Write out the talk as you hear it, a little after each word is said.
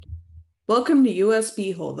Welcome to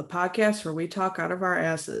USB Hole, the podcast where we talk out of our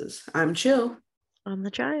asses. I'm Chill, I'm the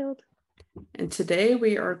child. and today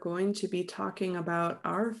we are going to be talking about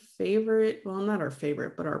our favorite, well, not our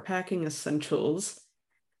favorite, but our packing essentials,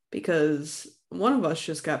 because one of us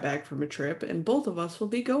just got back from a trip, and both of us will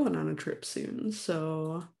be going on a trip soon.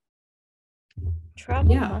 So,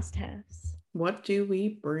 Travel yeah, must-haves. what do we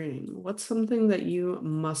bring? What's something that you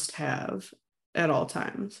must have at all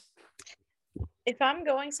times? If I'm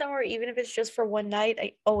going somewhere, even if it's just for one night,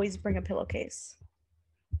 I always bring a pillowcase.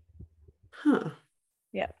 Huh.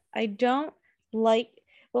 Yeah. I don't like,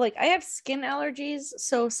 I have skin allergies,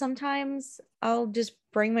 so sometimes I'll just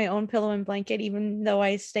bring my own pillow and blanket, even though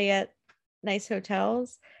I stay at nice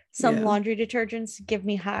hotels. Some Yeah. laundry detergents give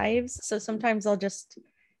me hives, so sometimes I'll just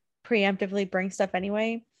preemptively bring stuff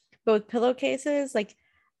anyway. But with pillowcases, like,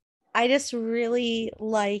 I just really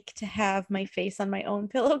like to have my face on my own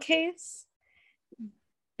pillowcase.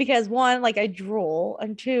 Because one, like I drool,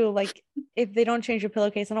 and two, like if they don't change the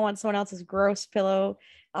pillowcase, I don't want someone else's gross pillow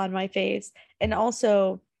on my face. And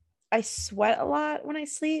also, I sweat a lot when I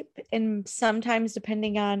sleep, and sometimes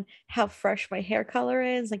depending on how fresh my hair color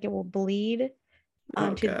is, like it will bleed Oh,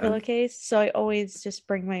 onto the God. pillowcase. So I always just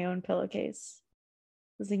bring my own pillowcase.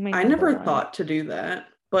 It's like my I number never one. thought to do that,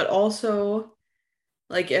 but also,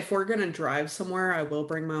 like, if we're gonna drive somewhere, I will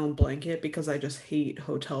bring my own blanket because I just hate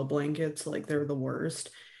hotel blankets. Like, they're the worst.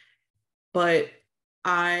 But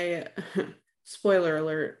I, spoiler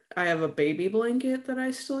alert, I have a baby blanket that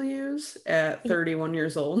I still use at 31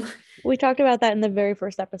 years old. We talked about that in the very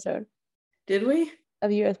first episode Did we?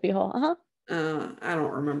 of USB Hole. Uh-huh. I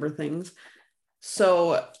don't remember things.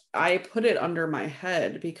 So I put it under my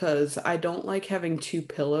head because I don't like having two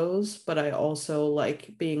pillows, but I also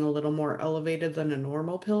like being a little more elevated than a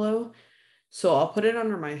normal pillow. So I'll put it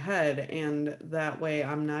under my head, and that way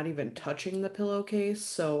I'm not even touching the pillowcase.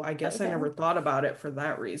 So I guess I Okay. never thought about it for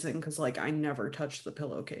that reason, because like I never touch the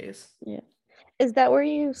pillowcase. Yeah. Is that where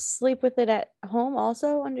you sleep with it at home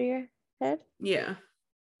also under your head? Yeah.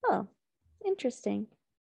 Oh, interesting.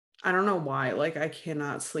 I don't know why. Like I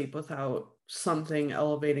cannot sleep without something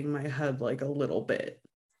elevating my head like a little bit.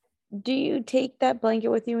 Do you take that blanket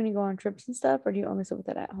with you when you go on trips and stuff, or do you only sleep with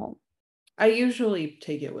it at home? I usually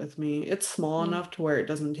take it with me. It's small Mm, enough to where it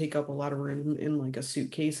doesn't take up a lot of room in like a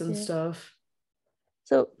suitcase and yeah. stuff.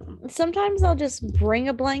 So sometimes I'll just bring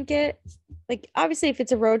a blanket. Like obviously, if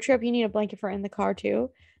it's a road trip, you need a blanket for in the car too.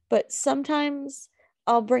 But sometimes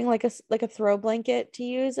I'll bring like a throw blanket to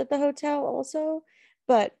use at the hotel also.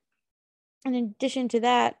 But in addition to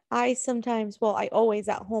that, I always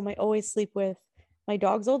at home, I always sleep with my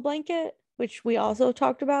dog's old blanket, which we also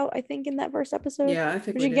talked about, I think, in that first episode, Yeah, I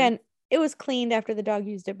think which we did. again, it was cleaned after the dog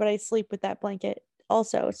used it, but I sleep with that blanket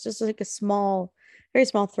also. It's just like a small, very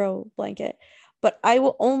small throw blanket. But I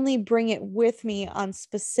will only bring it with me on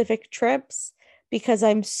specific trips because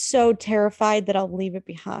I'm so terrified that I'll leave it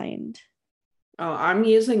behind. Oh, I'm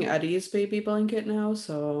using Eddie's baby blanket now,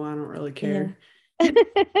 so I don't really Yeah. care.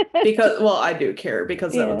 Because, well, I do care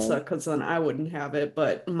because that would Yeah. suck because then I wouldn't have it.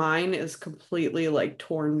 But mine is completely like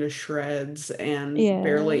torn to shreds and Yeah.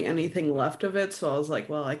 barely anything left of it. So I was like,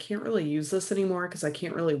 well, I can't really use this anymore because I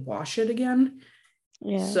can't really wash it again.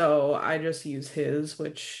 Yeah. So I just use his,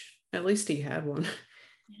 which at least he had one.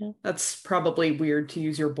 Yeah. That's probably weird to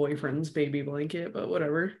use your boyfriend's baby blanket, but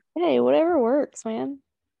whatever. Hey, whatever works, man.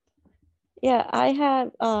 Yeah, I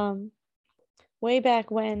had way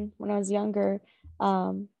back when I was younger,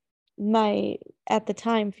 um my at the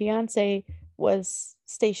time fiance was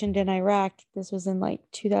stationed in Iraq. This was in like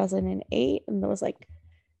 2008, and it was like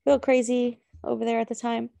real crazy over there at the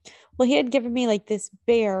time. Well, he had given me like this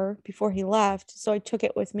bear before he left, so I took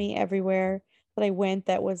it with me everywhere that I went.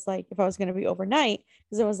 That was like if I was going to be overnight,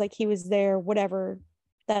 because it was like he was there, whatever,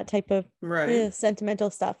 that type of Right.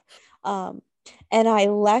 sentimental stuff. Um, and I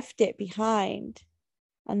left it behind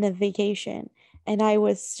on the vacation, and I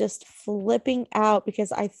was just flipping out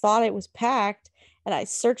because I thought it was packed, and I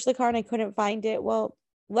searched the car and I couldn't find it. Well,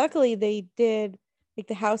 luckily they did, like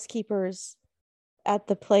the housekeepers at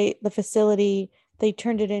the facility, they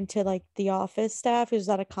turned it into like the office staff. It was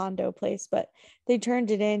at a condo place, but they turned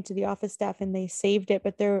it into the office staff and they saved it.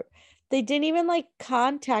 But they didn't even like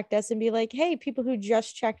contact us and be like, hey, people who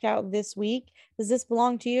just checked out this week, does this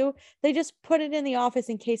belong to you? They just put it in the office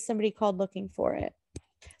in case somebody called looking for it.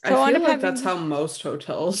 I So I wound feel up like that's having how most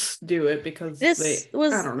hotels do it because this I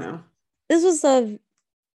was don't know. this was a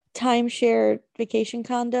timeshare vacation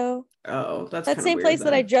condo. Oh, that's That kind of same weird place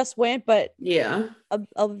that I then. just went, but Yeah.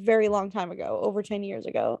 a very long time ago, over 10 years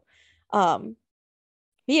ago. Um,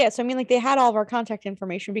 yeah, so I mean, like they had all of our contact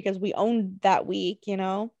information because we owned that week.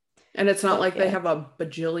 And it's not But like they yeah. have a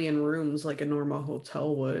bajillion rooms like a normal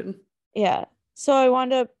hotel would. Yeah. So I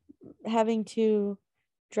wound up having to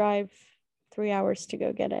drive 3 hours to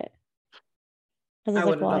go get it. Because I I was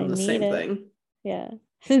like, would have well, I done the need same it. thing. Yeah.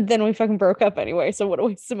 Then we fucking broke up anyway. So what a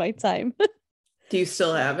waste of my time. Do you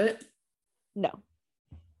still have it? No,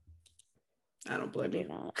 I don't I blame do you.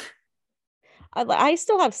 not. I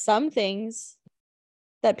still have some things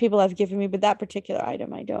that people have given me, but that particular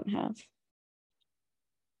item I don't have.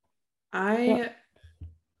 Yep. I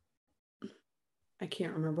I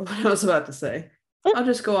can't remember what I was about to say. Oh, I'll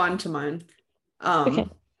just go on to mine. okay.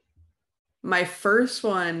 My first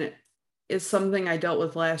one is something I dealt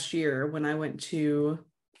with last year when I went to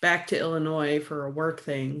back to Illinois for a work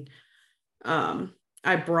thing. Um,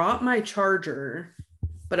 I brought my charger,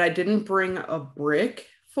 but I didn't bring a brick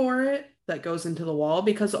for it that goes into the wall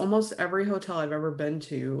because almost every hotel I've ever been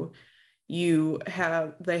to,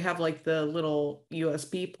 they have like the little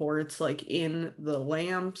USB ports like in the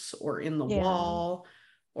lamps or in the Yeah. wall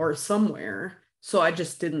or somewhere. So I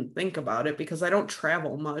just didn't think about it because I don't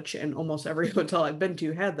travel much and almost every hotel I've been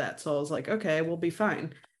to had that. So I was like, okay, we'll be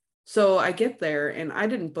fine. So I get there and I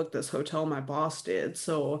didn't book this hotel, my boss did.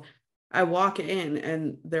 So I walk in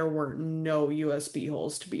and there were no USB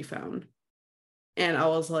holes to be found. And I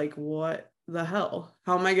was like, what the hell?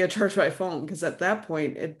 How am I going to charge my phone? Because at that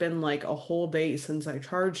point, it'd been like a whole day since I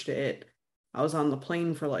charged it. I was on the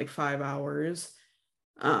plane for like 5 hours.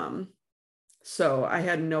 Um, so I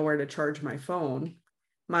had nowhere to charge my phone.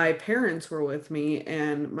 My parents were with me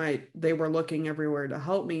and they were looking everywhere to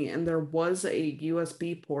help me. And there was a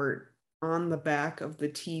USB port on the back of the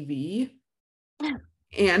TV.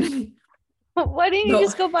 And Why didn't you the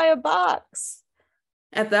just go buy a box?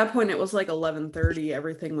 at that point it was like 11:30,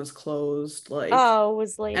 everything was closed, like, Oh, it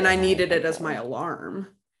was late and at I night. needed it as my Okay. alarm.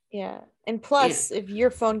 Yeah. And And plus, if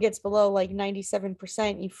your phone gets below like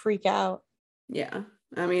 97%, you freak out. yeah,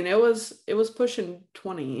 I mean it was pushing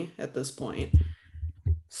 20 at this point.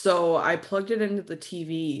 So I plugged it into the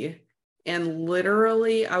TV and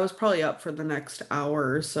literally I was probably up for the next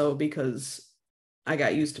hour or so because I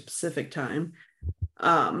got used to Pacific time.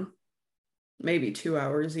 Um, Maybe 2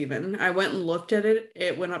 hours even. I went and looked at it.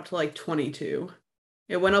 It went up to like 22.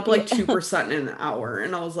 It went up like Yeah. 2% in an hour.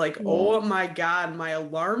 And I was like, Yeah. oh my God, my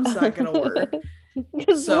alarm's not going to work.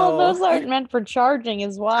 Because well, those So aren't meant for charging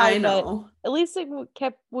is why, I but know. at least it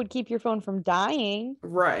would keep your phone from dying.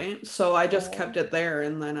 Right. So I just Yeah. kept it there.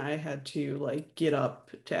 And then I had to like get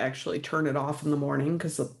up to actually turn it off in the morning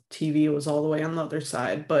because the TV was all the way on the other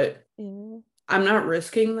side. But Yeah. I'm not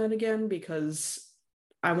risking that again because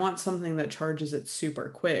I want something that charges it super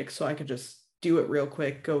quick so I could just do it real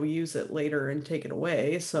quick, go use it later and take it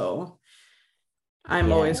away. So I'm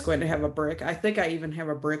Yeah. always going to have a brick. I think I even have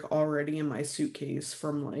a brick already in my suitcase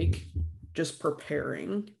from like just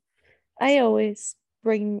preparing. I always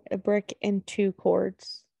bring a brick and two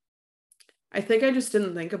cords. I think I just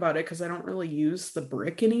didn't think about it because I don't really use the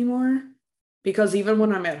brick anymore. Because even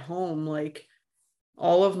when I'm at home, like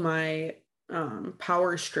all of my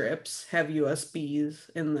power strips have USBs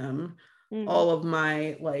in them. Mm. All of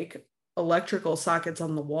my like electrical sockets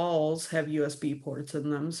on the walls have USB ports in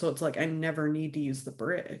them. So it's like I never need to use the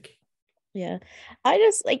brick. Yeah. I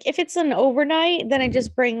just like if it's an overnight, then I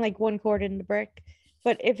just bring like one cord in the brick.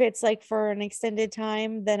 But if it's like for an extended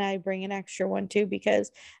time, then I bring an extra one too because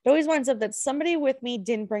it always winds up that somebody with me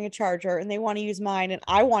didn't bring a charger and they want to use mine and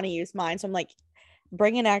I want to use mine. So I'm like,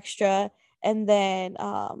 bring an extra and then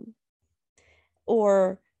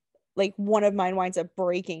or like one of mine winds up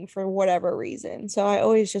breaking for whatever reason. So I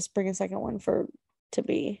always just bring a second one for to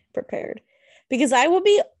be prepared because I will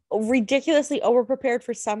be ridiculously over prepared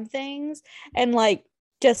for some things and like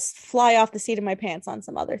just fly off the seat of my pants on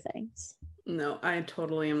some other things. No, I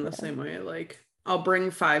totally am the Yeah. same way. Like I'll bring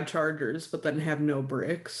 5 chargers, but then have no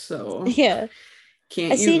bricks, so Yeah. I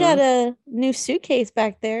can't see use you got them. a new suitcase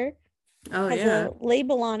back there. Oh Has yeah. a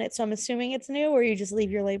label on it, so I'm assuming it's new or you just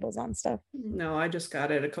leave your labels on stuff. No, I just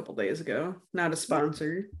got it a couple days ago. Not a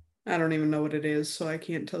sponsor. I don't even know what it is, so I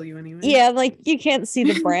can't tell you anyways. Yeah, like you can't see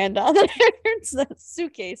the brand on there. It's a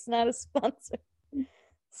suitcase, not a sponsor. It's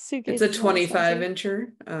Suitcase a is not a 25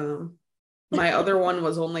 sponsor. incher. My other one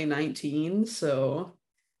was only 19, so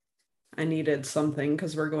I needed something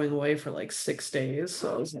because we're going away for like 6 days.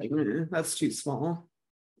 So I was like, that's too small.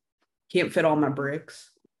 Can't fit all my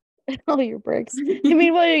bricks. All your bricks. I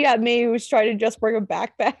mean, well, you got me who's trying to just bring a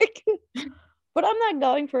backpack. But I'm not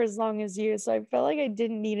going for as long as you, so I felt like I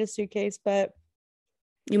didn't need a suitcase, but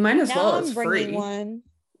You might as now well. It's I'm bringing free. one.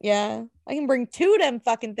 Yeah, I can bring two of them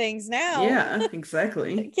fucking things now. Yeah, I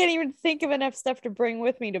exactly. can't even think of enough stuff to bring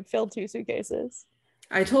with me to fill two suitcases.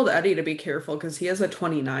 I told Eddie to be careful because he has a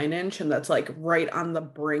 29-inch and that's like right on the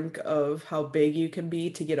brink of how big you can be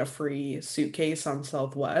to get a free suitcase on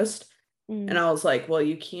Southwest. And Mm, I was like, well,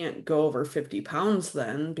 you can't go over 50 pounds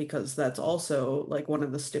then because that's also like one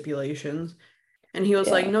of the stipulations. And he was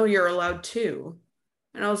like, yeah. no, you're allowed two.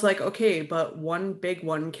 And I was like, okay, but one big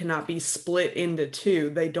one cannot be split into two.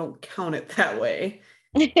 They don't count it that way.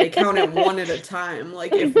 They count it one at a time.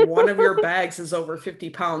 Like if one of your bags is over 50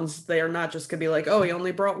 pounds, they are not just gonna be like, oh, he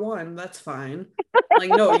only brought one. That's fine. Like,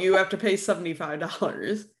 no, you have to pay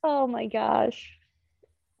 $75. Oh my gosh.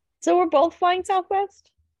 So we're both flying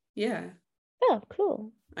Southwest? Yeah. Oh,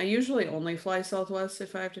 cool. I usually only fly Southwest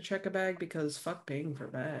if I have to check a bag because fuck paying for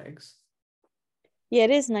bags. Yeah,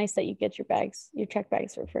 it is nice that you get your check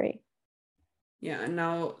bags for free. Yeah, and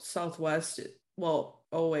now Southwest, well,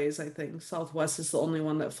 always I think Southwest is the only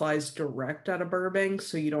one that flies direct out of Burbank,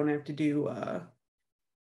 so you don't have to do what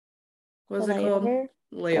The is it called? layover?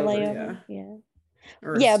 The Layover, layover, yeah, yeah.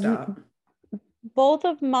 or a Yeah, stop. both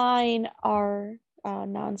of mine are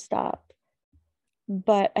nonstop,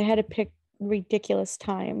 but I had to pick ridiculous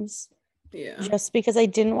times Yeah. just because I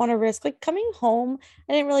didn't want to risk like coming home.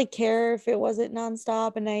 I didn't really care if it wasn't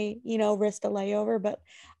nonstop and I risked a layover, but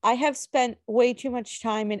I have spent way too much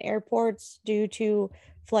time in airports due to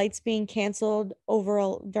flights being canceled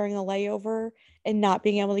during a layover and not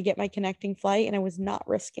being able to get my connecting flight, and I was not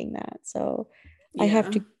risking that. So I have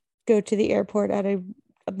Yeah. to go to the airport at a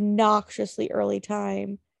obnoxiously early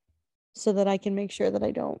time so that I can make sure that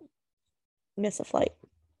I don't miss a flight.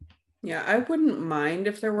 Yeah, I wouldn't mind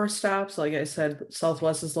if there were stops. Like I said,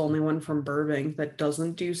 Southwest is the only one from Burbank that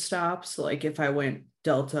doesn't do stops. Like if I went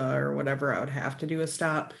Delta or whatever, I would have to do a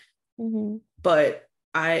stop. Mm-hmm. But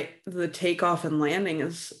the takeoff and landing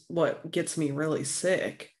is what gets me really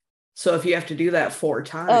sick. So if you have to do that four Oh,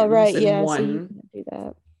 times right. Yeah. So you can't do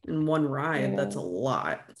that. in one ride, that's Yeah. a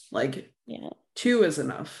lot. Like Yeah. two is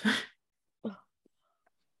enough.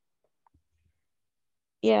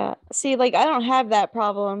 Yeah. See, like I don't have that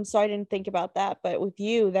problem, so I didn't think about that. But with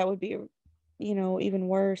you, that would be, even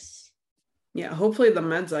worse. Yeah, hopefully the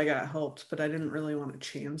meds I got helped, but I didn't really want to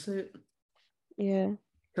chance it Yeah.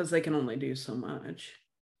 because they can only do so much.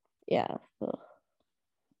 Yeah. Ugh.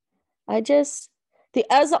 I just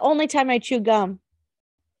that's the only time I chew gum.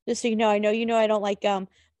 Just so you know I don't like gum,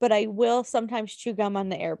 but I will sometimes chew gum on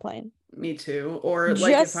the airplane. Me too. Or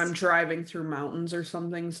like if I'm Just driving through mountains or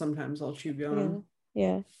something, sometimes I'll chew yeah. gum.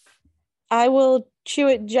 Yeah. I will chew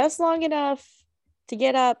it just long enough to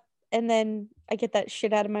get up, and then I get that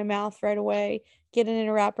shit out of my mouth right away, get it in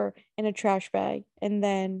a wrapper in a trash bag, and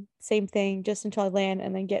then same thing just until I land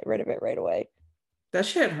and then get rid of it right away. That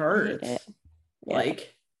shit I hate it. hurts. Yeah.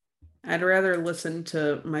 Like I'd rather listen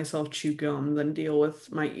to myself chew gum than deal with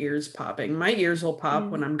my ears popping. My ears will pop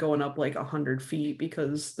when Yeah. I'm going up like 100 feet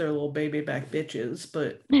because they're little baby back bitches.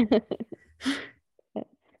 But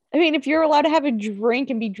I mean, if you're allowed to have a drink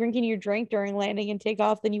and be drinking your drink during landing and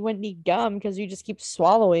takeoff, then you wouldn't need gum because you just keep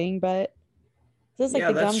swallowing. But it's like yeah,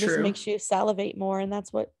 the that's gum just true. makes you salivate more, and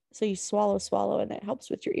that's what so you swallow, and it helps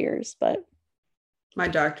with your ears. But My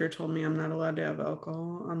doctor told me I'm not allowed to have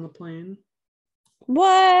alcohol on the plane.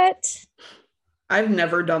 what? I've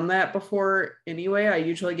never done that before anyway. I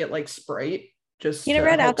usually get like Sprite You just never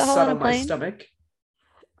to had help alcohol on settle a my plane? stomach.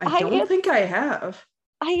 I I don't an- think I have.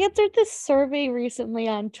 I answered this survey recently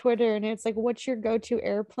on Twitter, and it's like, what's your go-to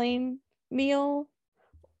airplane meal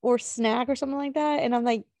or snack or something like that? And I'm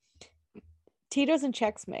like, Tito's and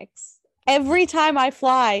Chex Mix. Every time I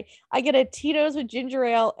fly, I get a Tito's with ginger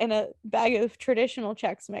ale and a bag of traditional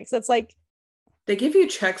Chex Mix. That's like They give you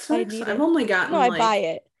Chex I Mix? need I've it. only No, gotten I buy like,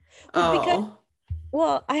 it. Well, because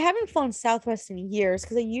oh, I haven't flown Southwest in years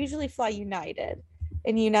because I usually fly United,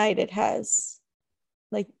 and United has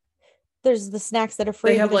like there's the snacks that are they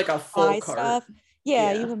free, but have then like you a can full buy cart. stuff.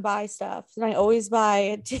 Yeah, you Yeah. can buy stuff, and I always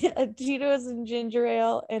buy a Tito's and ginger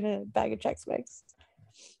ale and a bag of Chex Mix.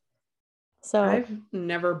 So I've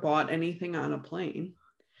never bought anything on a plane.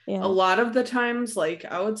 A yeah, lot of the times, like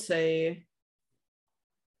I would say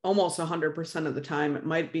almost 100% of the time, it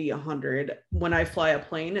might be 100. When I fly a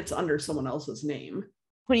plane, it's under someone else's name.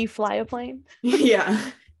 when you fly a plane. Yeah.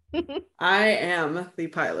 I am the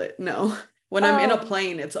pilot. No. When I'm in a um,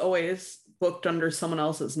 plane, it's always booked under someone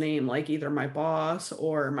else's name, like either my boss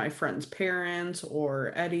or my friend's parents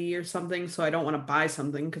or Eddie or something. So I don't want to buy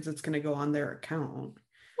something because it's going to go on their account.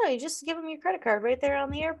 no, you just give them your credit card right there on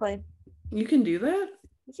the airplane. You can do that?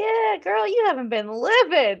 Yeah, girl, you haven't been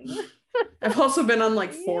living. I've also been on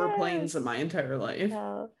like four planes in Yes. my entire life.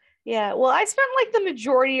 Yeah. Well, I spent like the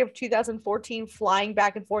majority of 2014 flying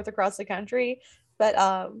back and forth across the country, but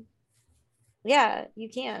yeah, you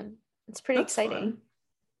can. It's pretty That's exciting. fun.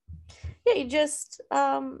 Yeah, you just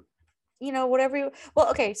whatever you well,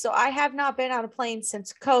 okay, so I have not been on a plane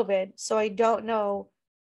since COVID, so I don't know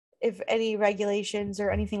if any regulations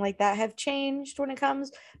or anything like that have changed when it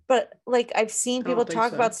comes, but like I've seen I people don't think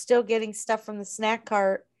talk so. about still getting stuff from the snack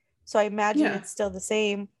cart, so I imagine Yeah. it's still the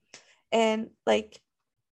same. And like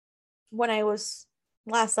when I was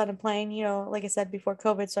last on a plane, like I said, before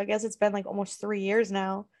COVID, so I guess it's been like almost 3 years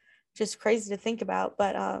now. Just crazy to think about,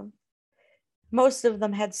 but most of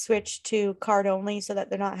them had switched to card only so that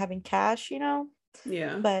they're not having cash.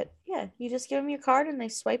 Yeah. But yeah, you just give them your card and they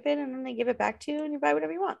swipe it and then they give it back to you and you buy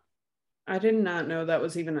whatever you want. I did not know that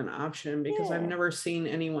was even an option because I've Yeah. never seen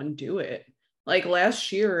anyone do it. Like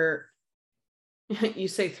last year, you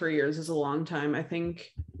say 3 years is a long time. I think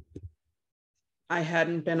I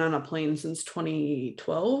hadn't been on a plane since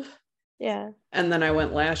 2012. Yeah. And then I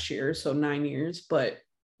went last year, so 9 years. But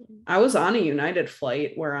I was on a United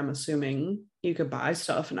flight where I'm assuming you could buy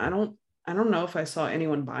stuff. And I don't know if I saw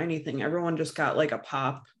anyone buy anything. Everyone just got like a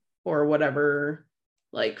pop or whatever,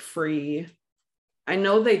 like free. I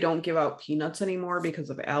know they don't give out peanuts anymore because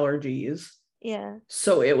of allergies. Yeah.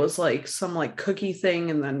 So it was like some like cookie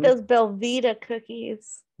thing. And then Those Belvita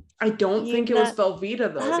cookies. I don't think it was Unite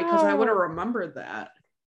Velveeta though, because I would have Oh, remembered that.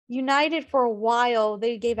 United for a while,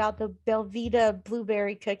 they gave out the Belvita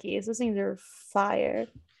blueberry cookies. Those things are fire.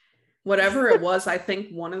 Whatever it was, I think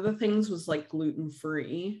one of the things was like gluten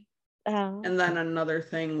free. Oh, And then another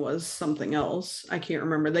thing was something else. I can't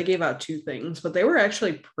remember. They gave out two things, but they were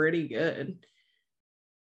actually pretty good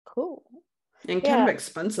cool. and kind of Yeah.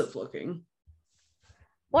 expensive looking.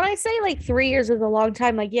 When I say like 3 years is a long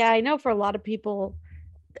time, like, yeah, I know for a lot of people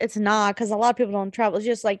it's not because a lot of people don't travel. It's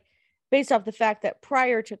just like based off the fact that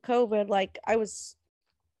prior to COVID, like I was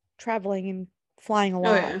traveling and flying a Oh,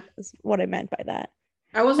 lot, yeah. is what I meant by that.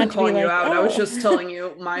 I Not wasn't to be calling you like, out. I was oh, just telling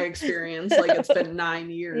you my experience. Like it's been 9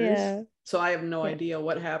 years. yeah, So I have no yeah, idea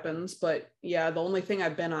what happens. But yeah, the only thing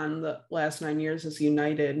I've been on the last 9 years is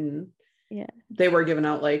United. And yeah, they were giving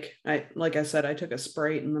out like I said, I took a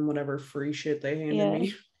Sprite and then whatever free shit they handed yeah.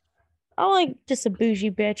 me. I'm like just a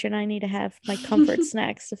bougie bitch and I need to have my comfort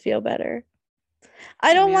snacks to feel better.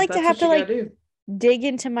 I I don't mean, if like to that's have what to you gotta like do. dig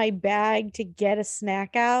into my bag to get a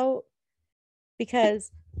snack out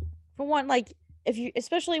because for one, like if you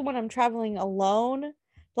especially when I'm traveling alone,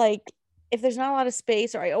 like if there's not a lot of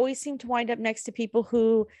space, or I always seem to wind up next to people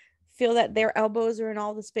who feel that their elbows are in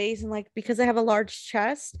all the space, and like because I have a large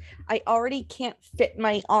chest, I already can't fit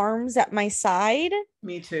my arms at my side.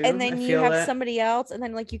 Me And too. I then you feel have that. somebody else, and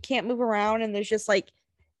then like you can't move around, and there's just like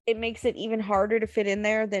it makes it even harder to fit in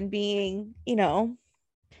there than being. And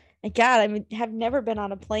God, have never been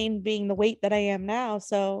on a plane being the weight that I am now,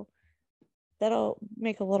 so that'll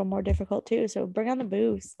make it a little more difficult too. So bring on the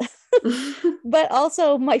booze. But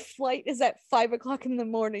also, my flight is at 5 o'clock in the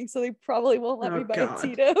morning, so they probably won't let Oh me buy a God.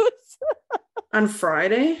 Tito's. On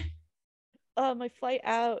Friday? My flight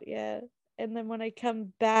out, yeah, and then when I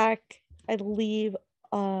come back, I leave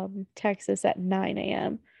Texas at 9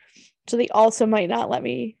 a.m. So they also might not let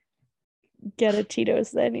me get a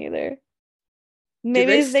Tito's then either. Do they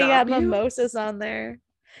Maybe they got stop you? mimosas on there.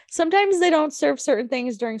 Sometimes they don't serve certain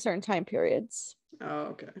things during certain time periods.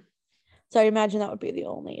 Oh, okay. So I imagine that would be the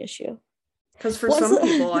only issue. Because for Once some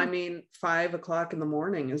people, I mean, 5 o'clock in the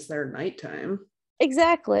morning is their nighttime.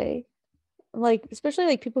 exactly. Like especially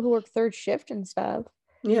like people who work third shift and stuff.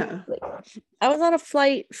 Yeah. Like I was on a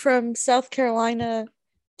flight from South Carolina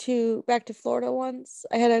to back to Florida once.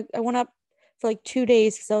 I went up for like 2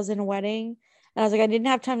 days because I was in a wedding. And I was like, I didn't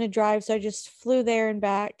have time to drive, so I just flew there and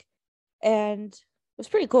back. And it was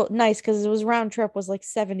pretty cool, nice because it was round trip was like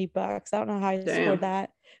 $70. I don't know how I scored Damn.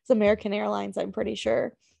 that. It's American Airlines, I'm pretty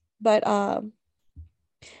sure. But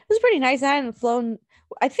it was pretty nice. I hadn't flown,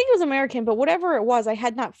 I think it was American, but whatever it was, I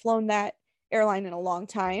had not flown that airline in a long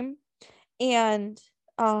time. And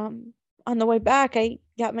on the way back, I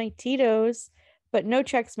got my Tito's, but no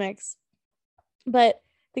Chex Mix. But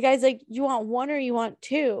the guy's like, "You want one or you want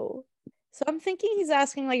two?" So I'm thinking he's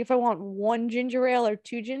asking like if I want one ginger ale or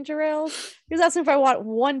two ginger ales. He was asking if I want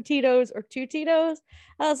one Tito's or two Tito's.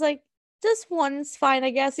 I was like, just one's fine,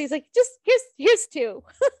 I guess. He's like, just here's two.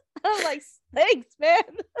 I'm like, thanks, man.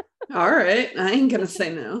 All right. I ain't going to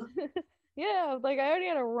say no. Yeah, like I already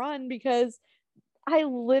had to run because I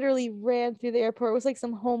literally ran through the airport. It was like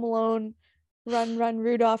some Home Alone run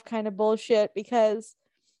Rudolph kind of bullshit because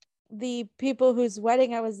the people whose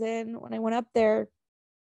wedding I was in when I went up there,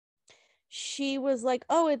 she was like,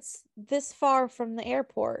 "Oh, it's this far from the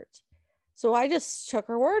airport." So I just took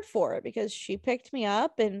her word for it because she picked me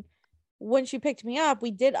up, and when she picked me up,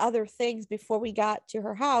 we did other things before we got to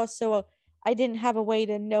her house, so I didn't have a way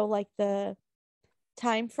to know like the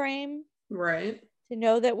time frame. Right. to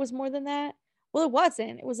know that it was more than that. Well, it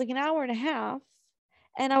wasn't. It was like an hour and a half.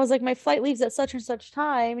 And I was like, my flight leaves at such and such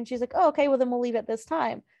time. And she's like, oh, okay, well, then we'll leave at this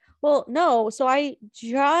time. Well, no. So I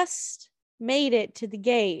just made it to the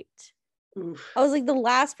gate. Oof. I was like the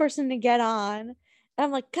last person to get on. And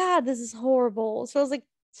I'm like, God, this is horrible. So I was like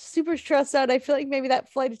super stressed out. I feel like maybe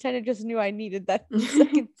that flight attendant just knew I needed that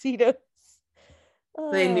second Tito's.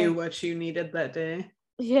 They knew what you needed that day.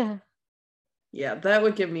 Yeah. Yeah, that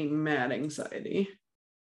would give me mad anxiety.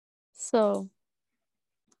 So,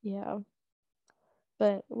 yeah.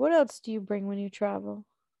 But what else do you bring when you travel?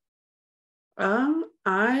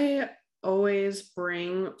 I always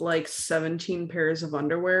bring like 17 pairs of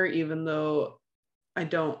underwear, even though I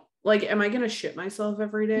don't like, am I gonna shit myself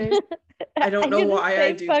every day? I don't know why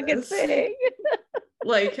I do this. Thing.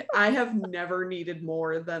 Like, I have never needed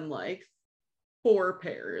more than like 4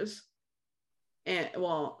 pairs. And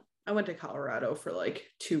well, I went to Colorado for like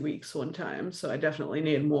 2 weeks one time, so I definitely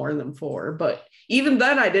needed more than 4. But even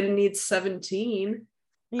then, I didn't need 17.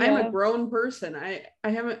 Yeah. I'm a grown person. I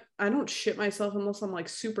don't shit myself unless I'm like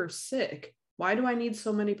super sick. Why do I need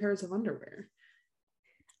so many pairs of underwear?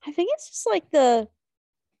 I think it's just like the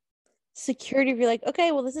security of you're like,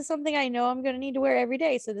 okay, well, this is something I know I'm going to need to wear every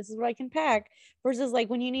day, so this is what I can pack, versus like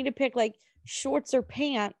when you need to pick like shorts or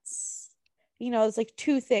pants, it's like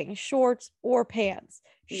 2 things: shorts or pants,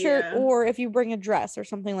 shirt, or if you bring a dress or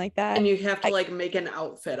something like that, and you have to like make an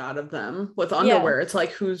outfit out of them. With underwear, it's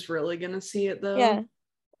like, who's really gonna see it though? Yeah,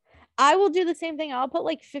 I will do the same thing. I'll put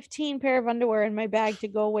like 15 pair of underwear in my bag to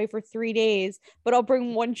go away for 3 days, but I'll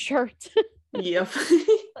bring 1 shirt. Yep.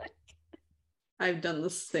 I've done the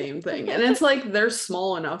same thing. And it's like they're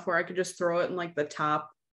small enough where I could just throw it in like the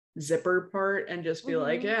top zipper part and just be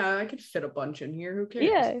like, yeah, I could fit a bunch in here. Who cares?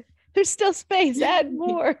 Yeah, there's still space. Add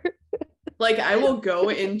more. Like, I will go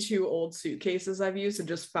into old suitcases I've used and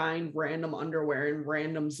just find random underwear and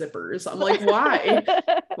random zippers. I'm like, why?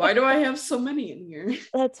 Why do I have so many in here?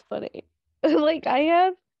 That's funny. Like, I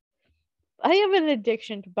have an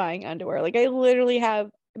addiction to buying underwear. Like, I literally have,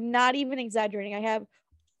 I'm not even exaggerating, I have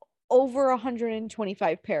over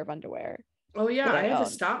 125 pair of underwear. Oh yeah, I had to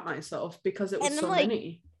stop myself because it was so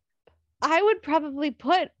many. I would probably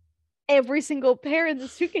put every single pair in the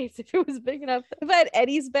suitcase if it was big enough. If I had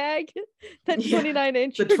Eddie's bag, that 29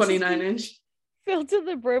 inch, the 29 inch filled to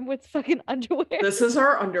the brim with fucking underwear. This is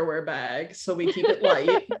our underwear bag, so we keep it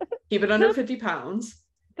light, keep it under 50 pounds.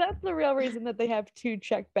 That's the real reason that they have 2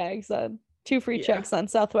 check bags on 2 free checks on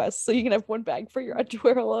Southwest, so you can have 1 bag for your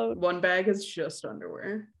underwear alone. 1 bag is just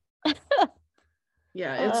underwear.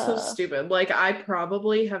 Yeah, it's so stupid. Like, I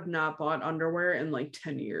probably have not bought underwear in like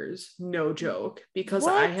 10 years. No joke. Because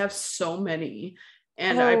I have so many.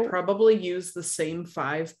 And I probably use the same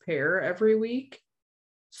 5 pair every week.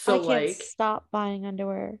 So I can't stop buying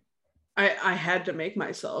underwear. I had to make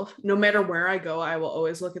myself. No matter where I go, I will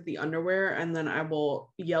always look at the underwear and then I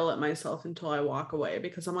will yell at myself until I walk away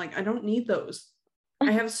because I'm like, I don't need those.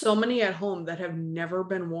 I have so many at home that have never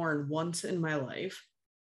been worn once in my life.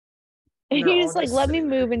 You're just like, let me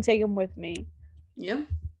move and take them with me. Yeah.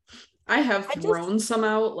 I have thrown some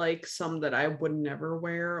out, like some that I would never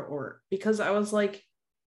wear, or because I was like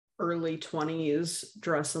early 20s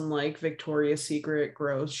dressing like Victoria's Secret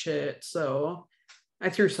gross shit. So I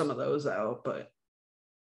threw some of those out, but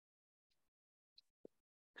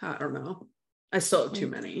I don't know. I still have too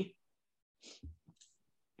many.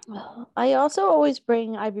 I also always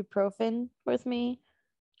bring ibuprofen with me.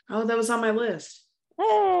 Oh, that was on my list.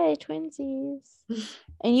 Hey, twinsies.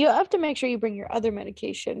 And you have to make sure you bring your other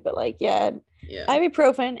medication, but like,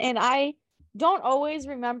 ibuprofen. And I don't always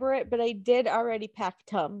remember it, but I did already pack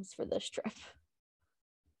Tums for this trip.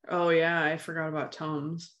 Oh yeah, I forgot about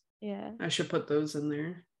Tums. Yeah, I should put those in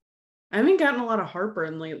there. I haven't gotten a lot of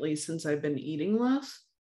heartburn lately since I've been eating less.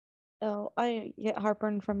 Oh, I get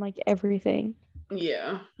heartburn from like everything.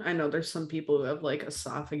 Yeah, I know there's some people who have like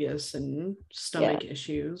esophagus and stomach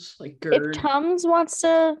issues, like GERD. If Tums wants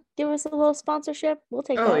to give us a little sponsorship, we'll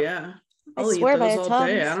take that. Oh yeah, I'll swear by all Tums.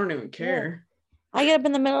 Day. I don't even care. Yeah. I get up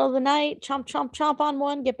in the middle of the night, chomp, chomp, chomp on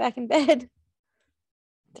one, get back in bed.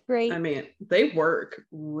 It's great. I mean, they work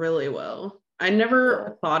really well. I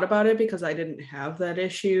never thought about it because I didn't have that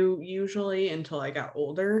issue usually until I got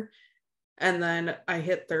older. And then I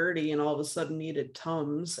hit 30 and all of a sudden needed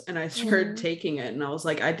Tums and I started taking it. And I was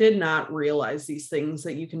like, I did not realize these things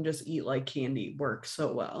that you can just eat like candy work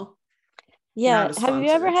so well. Yeah. Have you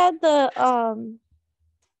ever had the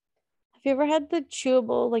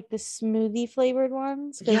chewable, like the smoothie flavored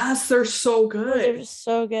ones? Yes, they're so good. They're just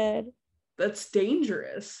so good. That's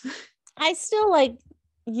dangerous. I still like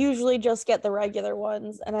usually just get the regular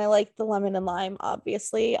ones, and I like the lemon and lime.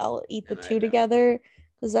 Obviously, I'll eat the And I two don't. together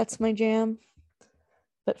because that's my jam.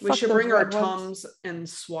 But We fuck should those bring our red ones. Tums and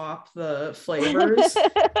swap the flavors so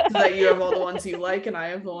that you have all the ones you like and I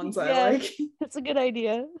have the ones I Yeah, like. that's a good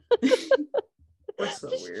idea. We're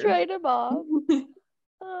so Just weird. trade them off.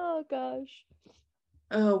 Oh gosh.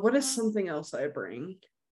 What is something else I bring?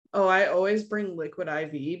 Oh, I always bring liquid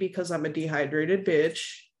IV because I'm a dehydrated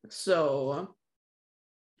bitch. So,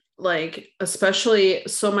 like, especially,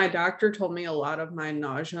 so my doctor told me a lot of my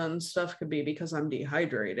nausea and stuff could be because I'm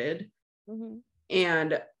dehydrated. Mm-hmm.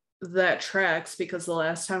 And that tracks because the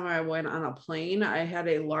last time I went on a plane, I had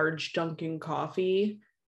a large Dunkin' coffee,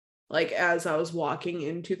 like, as I was walking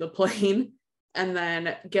into the plane. And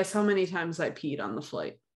then guess how many times I peed on the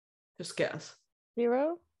flight? Just guess.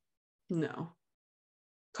 0? No.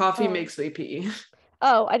 Coffee Oh. makes me pee.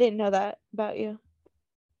 Oh, I didn't know that about you.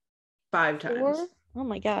 5 4? times. Oh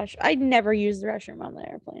my gosh. I never used the restroom on the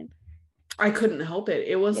airplane. I couldn't help it.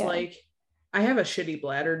 It was Yeah. like, I have a shitty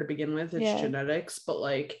bladder to begin with. It's Yeah. genetics, but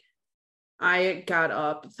like, I got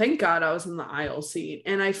up. Thank God I was in the aisle seat.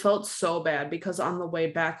 And I felt so bad because on the way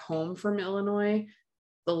back home from Illinois,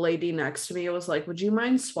 the lady next to me was like, would you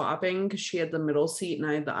mind swapping? Because she had the middle seat and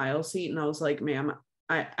I had the aisle seat. And I was like, ma'am,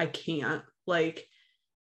 I can't. Like,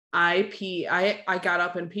 I got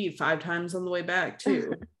up and peed 5 times on the way back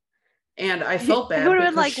too. And I felt It bad would have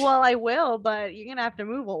been because like, well, I will, but you're gonna have to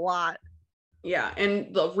move a lot. yeah,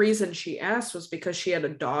 and the reason she asked was because she had a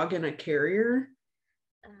dog in a carrier.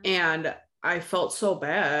 And I felt so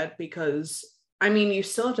bad because I mean, you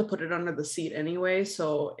still have to put it under the seat anyway,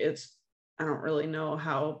 so it's I don't really know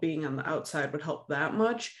how being on the outside would help that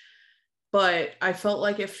much, but I felt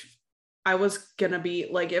like if I was gonna be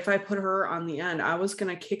like if I put her on the end, I was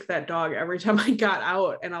gonna kick that dog every time I got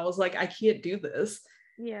out, and I was like, I can't do this.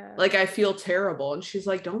 Yeah. Like, I feel terrible. And she's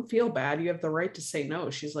like, don't feel bad. You have the right to say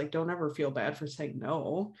no. She's like, don't ever feel bad for saying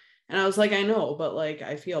no. And I was like, I know, but like,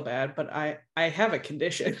 I feel bad, but I have a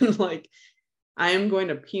condition. Like, I am going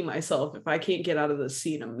to pee myself if I can't get out of the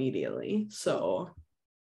seat immediately. So,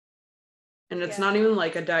 and it's not Yeah. even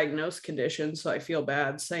like a diagnosed condition. So I feel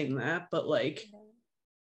bad saying that, but like,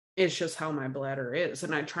 it's just how my bladder is.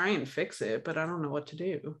 And I try and fix it, but I don't know what to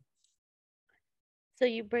do. So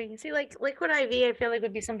you bring, see, like liquid IV, I feel like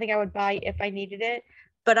would be something I would buy if I needed it,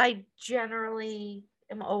 but I generally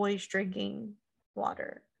am always drinking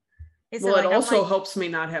water. Is it Well, it like I'm also like, helps me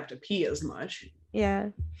not have to pee as much. yeah,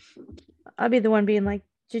 I'll be the one being like,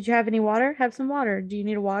 did you have any water? Have some water. Do you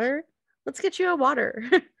need a water? Let's get you a water.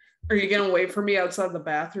 Are you going to wait for me outside the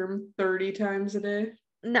bathroom 30 times a day?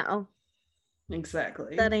 No, that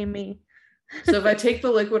Exactly. ain't me. So if I take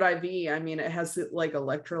the liquid IV, I mean, it has like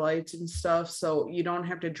electrolytes and stuff, so you don't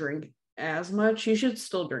have to drink as much. You should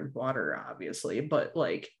still drink water, obviously, but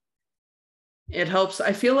like it helps.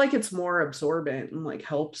 I feel like it's more absorbent and like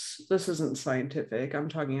helps. This isn't scientific. I'm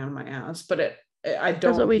talking out of my ass, but I That's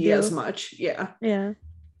what don't we pee as do. much. Yeah. Yeah.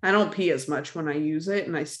 I don't pee as much when I use it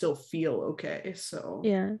and I still feel okay. So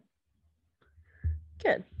Yeah.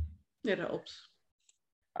 Good. it helps.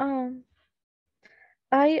 Um,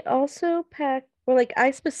 I also pack, or like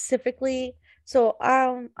I specifically, so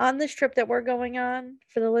on this trip that we're going on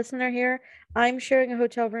for the listener here, I'm sharing a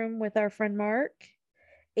hotel room with our friend Mark.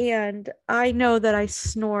 And I know that I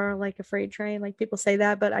snore like a freight train. Like people say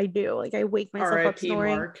that, but I do. Like I wake myself up R.I.P.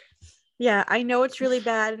 snoring. Mark. Yeah, I know it's really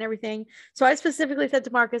bad and everything. So I specifically said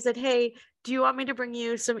to Mark, I said, hey, do you want me to bring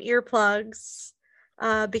you some earplugs?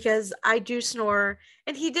 Because I do snore.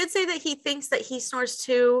 And he did say that he thinks that he snores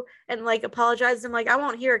too and like apologized. I'm like, I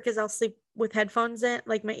won't hear it because I'll sleep with headphones in,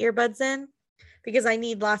 like my earbuds in, because I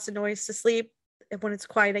need lots of noise to sleep. And when it's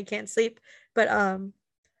quiet, I can't sleep. But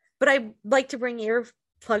I like to bring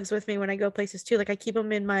earplugs with me when I go places too. Like I keep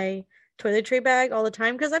them in my toiletry bag all the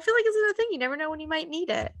time because I feel like it's another thing. You never know when you might need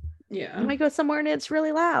it. You Yeah. might go somewhere and it's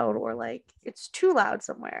really loud or like it's too loud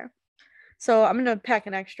somewhere. So I'm gonna pack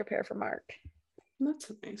an extra pair for Mark.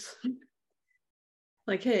 That's nice.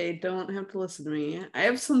 Like, hey, don't have to listen to me. I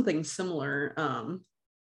have something similar.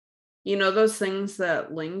 You know those things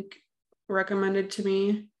that Link recommended to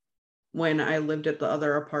me when I lived at the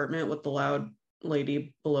other apartment with the loud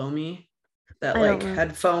lady below me? That I don't like know.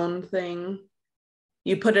 headphone thing.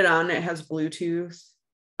 You put it on, it has Bluetooth,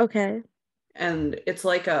 Okay. and it's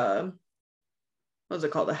like a what's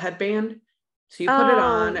it called? A headband. So you put it Oh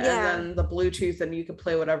on and yeah. then the Bluetooth and you can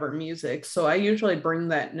play whatever music. So I usually bring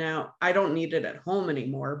that now. I don't need it at home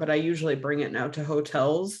anymore, but I usually bring it now to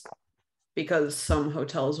hotels because some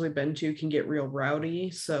hotels we've been to can get real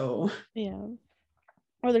rowdy. So Yeah.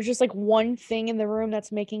 Or there's just like one thing in the room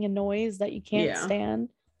that's making a noise that you can't yeah. stand.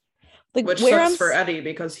 Like Which where sucks I'm for Eddie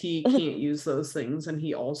because he can't use those things and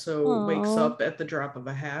he also wakes Oh, up at the drop of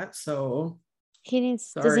a hat. So does he need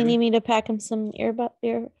sorry. me to pack him some He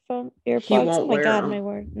earplugs? Oh won't my wear God, my them.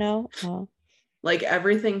 word. No. Oh. Like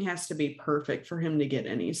everything has to be perfect for him to get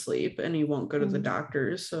any sleep and he won't go to the Mm.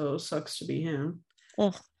 doctors. So sucks to be him.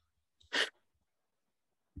 Ugh.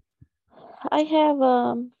 I have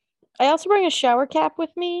I also bring a shower cap with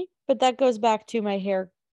me, but that goes back to my hair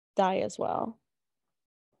dye as well.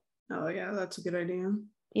 Oh, yeah, that's a good idea.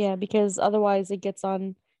 Yeah, because otherwise it gets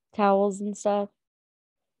on towels and stuff.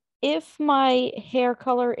 If my hair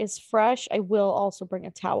color is fresh, I will also bring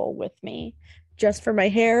a towel with me just for my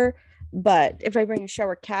hair. But if I bring a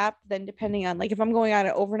shower cap, then depending on like if I'm going out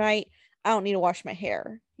overnight, I don't need to wash my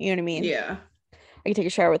hair. You know what I mean? Yeah. I can take a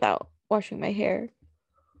shower without washing my hair.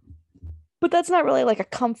 But that's not really like a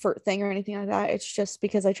comfort thing or anything like that. It's just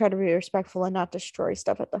because I try to be respectful and not destroy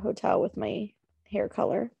stuff at the hotel with my hair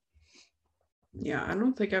color. Yeah. I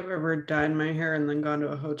don't think I've ever dyed my hair and then gone to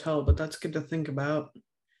a hotel, but that's good to think about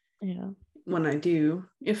Yeah. when I do.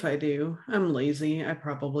 If I do, I'm lazy. I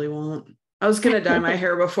probably won't. I was going to dye my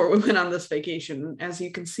hair before we went on this vacation. As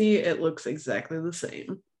you can see, it looks exactly the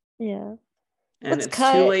same. Yeah. And Let's it's too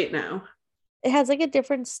cut. late now. It has like a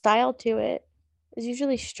different style to it. It's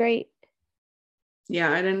usually straight. Yeah,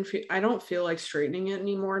 I don't feel like straightening it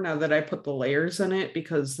anymore now that I put the layers in it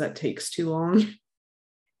because that takes too long. So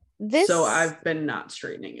This I've been not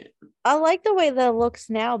straightening it. I like the way that it looks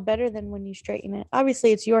now better than when you straighten it.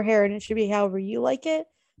 Obviously, it's your hair and it should be however you like it,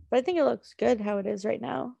 but I think it looks good how it is right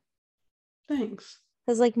now. Thanks.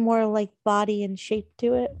 Has like more like body and shape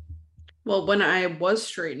to it. Well, when I was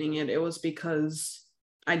straightening it, it was because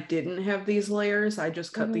I didn't have these layers. I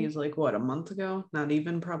just cut Mm-hmm. these like what, a month ago? Not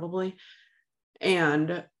even probably.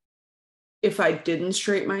 And if I didn't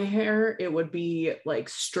straighten my hair, it would be like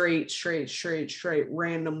straight, straight, straight, straight,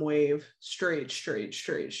 random wave, straight, straight,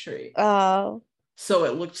 straight, straight. Oh. So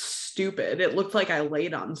it looked stupid. It looked like I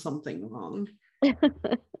laid on something wrong.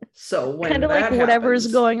 So Kind when of like that whatever's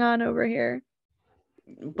happens, going on over here.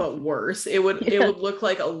 but worse, it Yeah. would look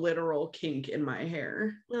like a literal kink in my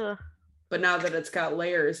hair. Ugh. But now that it's got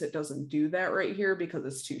layers, it doesn't do that right here because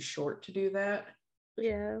it's too short to do that.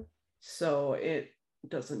 Yeah. So it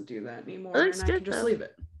doesn't do that It anymore looks and I good can just though. leave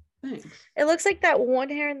it. Thanks. It looks like that one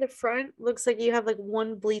hair in the front looks like you have like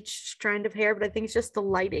one bleached strand of hair, but I think it's just the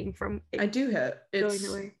lighting from I it do have going it's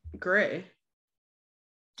away. gray.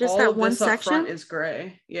 Just All that of one this up front section? is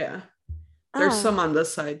gray. Yeah. There's Oh, some on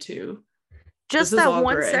this side too. This just is that all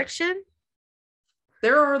one gray. section?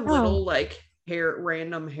 There are Oh, little like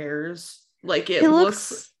random hairs. Like it it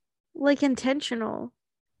looks looks like intentional.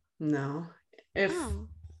 no. If Oh.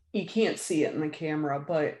 you can't see it in the camera,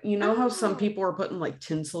 but you know how some Oh. people are putting like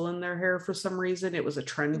tinsel in their hair for some reason? It was a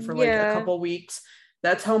trend for like a Yeah. couple weeks.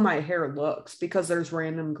 That's how my hair looks because there's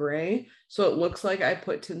random gray. So it looks like I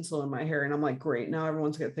put tinsel in my hair and I'm like, great, now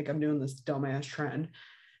everyone's gonna think I'm doing this dumbass trend.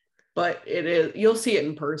 But it is, you'll see it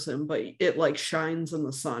in person, but it like shines in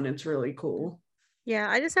the sun. It's really cool. Yeah,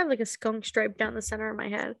 I just have like a skunk stripe down the center of my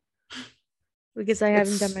head because I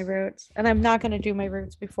haven't done my It's roots. And I'm not going to do my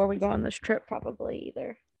roots before we go on this trip, probably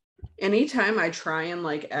either. anytime I try and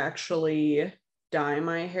like actually dye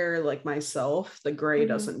my hair like myself, the gray Mm-hmm.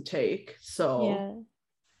 doesn't take. So Yeah.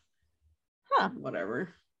 Huh.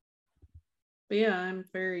 whatever. But yeah, I'm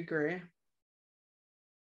very gray.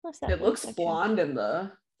 What's that It blue looks section? blonde in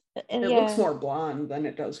the And it looks yeah, more blonde than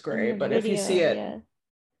it does in gray, the but if you see video, it, yeah.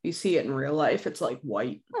 you see it in real life, it's like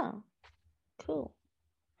white. Oh, cool.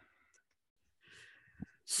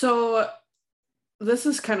 So this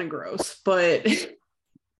is kind of gross, but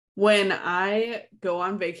when I go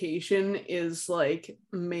on vacation is like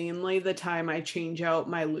mainly the time I change out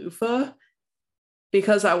my loofah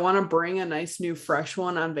because I want to bring a nice new fresh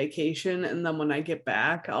one on vacation. And then when I get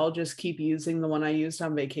back, I'll just keep using the one I used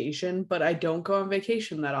on vacation. But I don't go on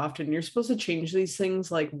vacation that often. You're supposed to change these things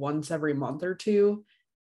like once every month or two.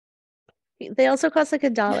 They also cost like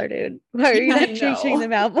 $1, dude. Why are you I not changing know.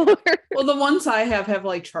 them out more? Well, the ones I have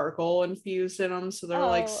like charcoal infused in them. So they're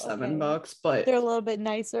like Oh, seven okay. bucks. But They're a little bit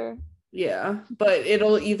nicer. yeah, but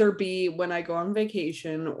it'll either be when I go on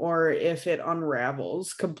vacation or if it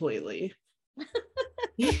unravels completely.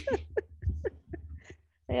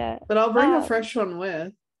 Yeah. But I'll bring a Um, fresh one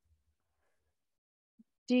with.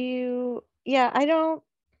 do you, yeah, I don't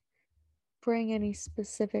bring any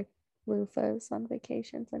specific loofahs on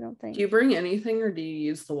vacations, I don't Do you think. bring anything or do you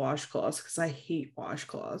use the washcloths? Because I hate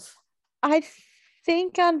washcloths. I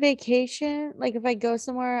think on vacation, like if I go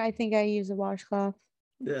somewhere, I think I use a washcloth.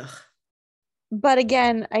 Ugh. But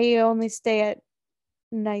again, I only stay at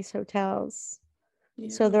nice hotels.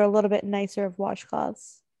 So Yeah. they're a little bit nicer of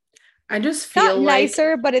washcloths. I just Not feel like,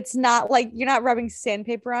 nicer, but it's not like you're not rubbing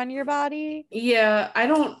sandpaper on your body. yeah, I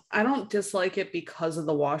don't dislike it because of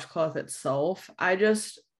the washcloth itself. I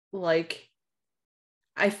just like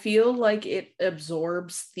I feel like it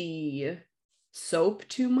absorbs the soap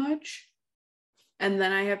too much. And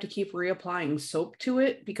then I have to keep reapplying soap to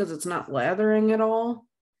it because it's not lathering at all.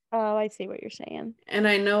 Oh, I see what you're saying. And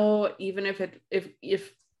I know even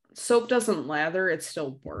if soap doesn't lather, it's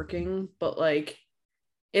still working, but like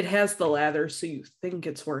it has the lather, so you think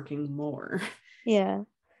it's working more. Yeah.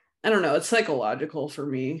 I don't know. It's psychological for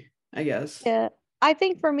me, I guess. Yeah. I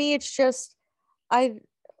think for me, it's just, I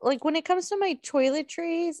like when it comes to my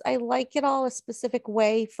toiletries, I like it all a specific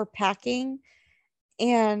way for packing.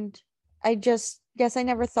 And I just guess I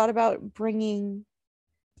never thought about bringing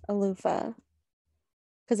a loofah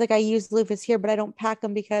because like I use loofahs here, but I don't pack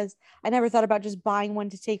them because I never thought about just buying one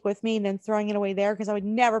to take with me and then throwing it away there because I would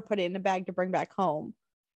never put it in a bag to bring back home.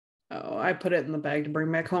 Oh, I put it in the bag to bring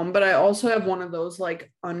back home, but I also have one of those like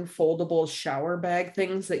unfoldable shower bag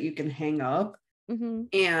things that you can hang up. Mm-hmm.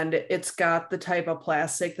 And it's got the type of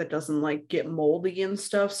plastic that doesn't like get moldy and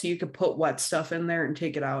stuff. So you could put wet stuff in there and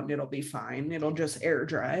take it out and it'll be fine. It'll just air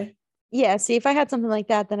dry. Yeah, see, if I had something like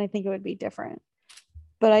that, then I think it would be different.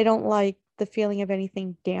 But I don't like the feeling of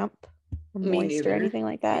anything damp or Me moist or neither. anything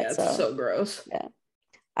like that. Yeah, it's So so gross. yeah.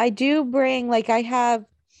 I do bring like I have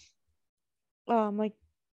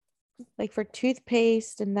like for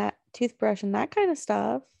toothpaste and that toothbrush and that kind of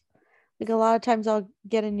stuff. Like a lot of times I'll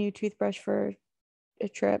get a new toothbrush for a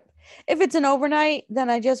trip. If it's an overnight, then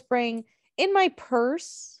I just bring in my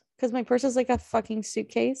purse because my purse is like a fucking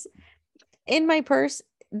suitcase. In my purse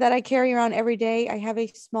that I carry around every day, I have a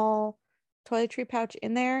small toiletry pouch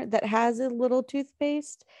in there that has a little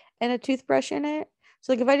toothpaste and a toothbrush in it.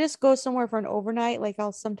 So like if I just go somewhere for an overnight, like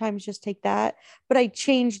I'll sometimes just take that, but I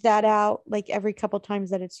change that out like every couple times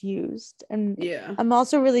that it's used. And Yeah. I'm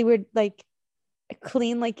also really weird, like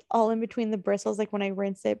clean like all in between the bristles, like when I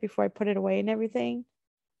rinse it before I put it away and everything.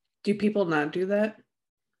 Do people not do that?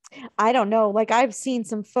 I don't know. Like I've seen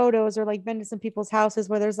some photos or like been to some people's houses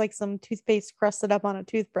where there's like some toothpaste crusted up on a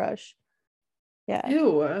toothbrush. Yeah.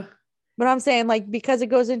 Ew. But I'm saying like because it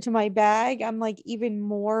goes into my bag, I'm like even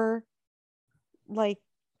more like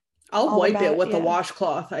I'll all wipe about it it. with the Yeah.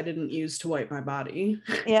 washcloth I didn't use to wipe my body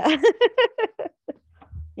Yeah.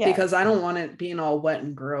 Yeah. because I don't want it being all wet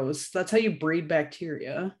and gross. That's how you breed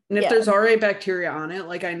bacteria. And if Yeah. there's already bacteria on it,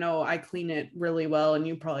 like I know I clean it really well and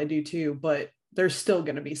you probably do too, but there's still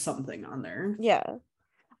going to be something on there. Yeah.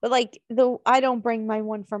 But like the I don't bring my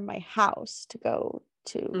one from my house to go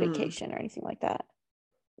to Mm. vacation or anything like that.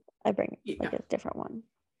 I bring like Yeah. a different one.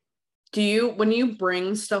 Do you, when you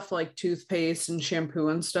bring stuff like toothpaste and shampoo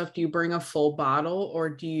and stuff, do you bring a full bottle or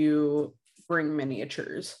do you bring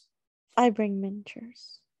miniatures? I bring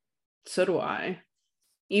miniatures. So do I.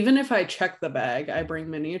 Even if I check the bag, I bring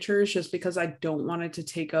miniatures just because I don't want it to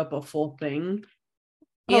take up a full thing.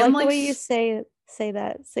 I And like the like, way you say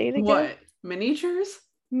that. Say it again. what? Miniatures?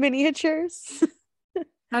 Miniatures.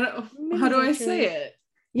 How do I say Miniatures. it?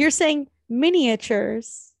 You're saying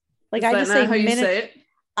miniatures. Like Is I that just say not how you miniature. say it?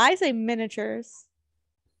 I say miniatures.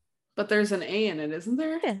 But there's an A in it, isn't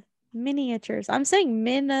there? Yeah, miniatures. I'm saying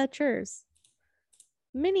miniatures.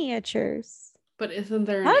 Miniatures. But isn't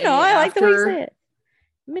there I an don't know. A I like the way you after? say it.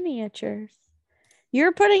 Miniatures.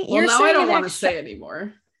 Well, You're now I saying don't an want to extra. say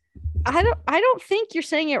anymore. I don't think you're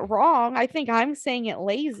saying it wrong. I think I'm saying it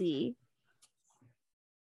lazy.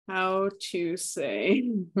 How to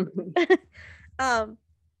say? Um,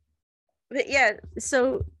 but yeah,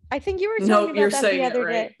 so I think you were telling me Nope, you're about that the saying it other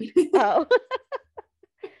right. day. Oh.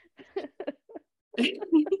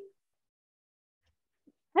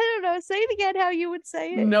 I don't know. Say it again how you would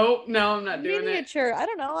say it. Nope, no, I'm not doing it. Miniature. I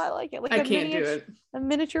don't know. I like it. Like I can't do it. a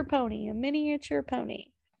miniature pony, a miniature pony.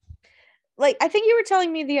 Like I think you were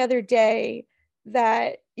telling me the other day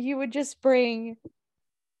that you would just bring,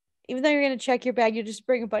 even though you're gonna check your bag, you just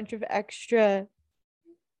bring a bunch of extra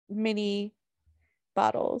mini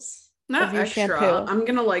bottles of Not your extra. shampoo. I'm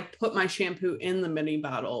gonna like put my shampoo in the mini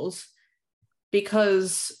bottles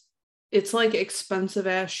because it's like expensive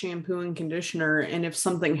ass shampoo and conditioner. And if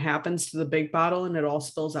something happens to the big bottle and it all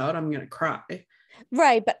spills out, I'm gonna cry.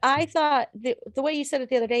 Right, but I thought the way you said it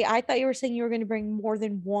the other day, I thought you were saying you were going to bring more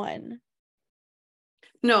than one.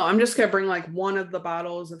 No, I'm just gonna bring like one of the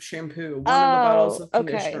bottles of shampoo, one of the bottles Oh, of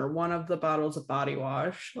okay. conditioner, one of the bottles of body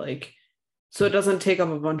wash, like so it doesn't take up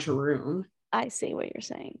a bunch of room. I see what you're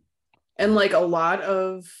saying. And like a lot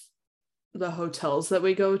of the hotels that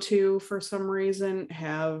we go to for some reason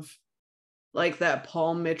have like that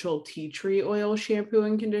Paul Mitchell tea tree oil shampoo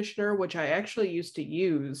and conditioner, which I actually used to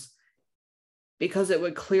use because it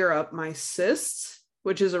would clear up my cysts,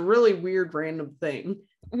 which is a really weird random thing.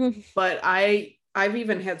 But I've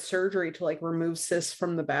even had surgery to like remove cysts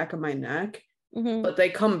from the back of my neck, but they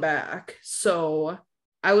come back. So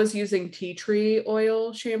I was using tea tree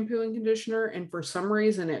oil shampoo and conditioner, and for some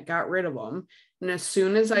reason it got rid of them. And as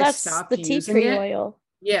soon as I stopped using tea tree oil.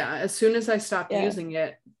 Yeah, as soon as I stopped using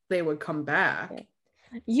it, they would come back.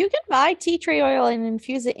 Yeah. You can buy tea tree oil and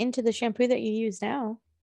infuse it into the shampoo that you use now.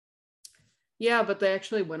 Yeah, but they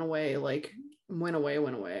actually went away. Like went away.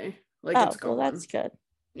 Like it's gone. Well, that's good.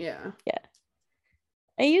 Yeah. Yeah.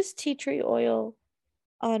 I use tea tree oil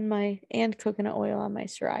and coconut oil on my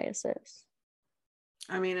psoriasis.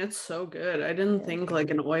 I mean, it's so good. I didn't think like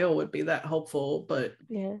an oil would be that helpful, but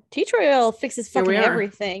yeah, tea tree oil fixes fucking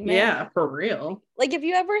everything, man. Yeah, for real. Like if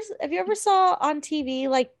you ever saw on TV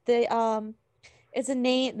like the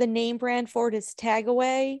name brand for it is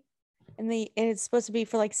Tagaway, and it's supposed to be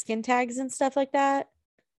for like skin tags and stuff like that.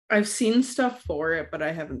 I've seen stuff for it, but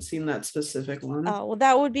I haven't seen that specific one. Oh, well,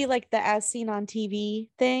 that would be like the as seen on TV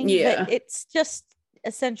thing. Yeah. But it's just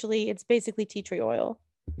essentially, it's basically tea tree oil.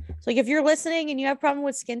 So like if you're listening and you have a problem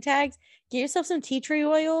with skin tags, get yourself some tea tree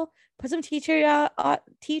oil, put some tea tree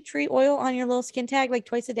oil on your little skin tag like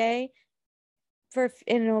twice a day and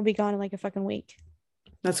it'll be gone in like a fucking week.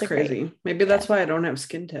 That's crazy. Great. Maybe that's why I don't have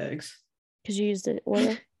skin tags. Because you used the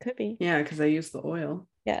oil? Could be. Yeah, because I use the oil.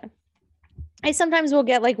 Yeah. I sometimes will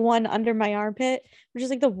get like one under my armpit, which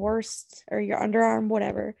is like the worst, or your underarm,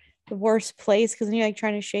 whatever, the worst place, because then you're like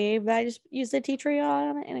trying to shave. But I just use the tea tree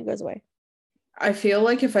on it and it goes away. I feel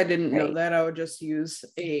like if I didn't know that, I would just use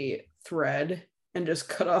a thread and just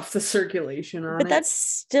cut off the circulation on it. But that's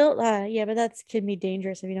still, but that can be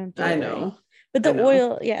dangerous if you don't do it. I know. Right. But the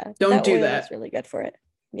oil, don't do that. It's really good for it.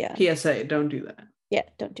 Yeah. PSA, don't do that. Yeah,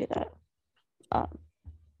 don't do that.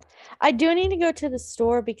 I do need to go to the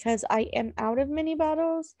store because I am out of mini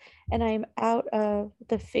bottles and I'm out of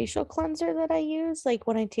the facial cleanser that I use, like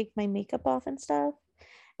when I take my makeup off and stuff.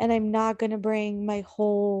 And I'm not going to bring my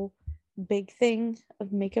whole big thing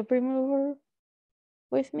of makeup remover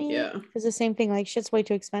with me. Yeah. Because the same thing, like shit's way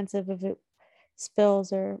too expensive if it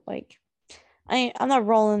spills, or like, I'm not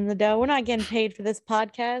rolling the dough. We're not getting paid for this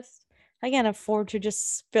podcast. I can't afford to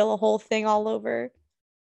just spill a whole thing all over.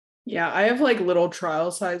 Yeah, I have like little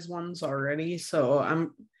trial size ones already,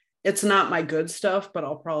 so it's not my good stuff, but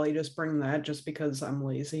I'll probably just bring that just because I'm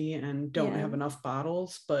lazy and don't have enough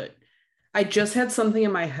bottles. But I just had something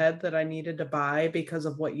in my head that I needed to buy because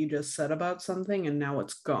of what you just said about something, and now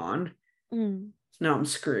it's gone. Now I'm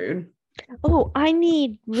screwed. Oh, I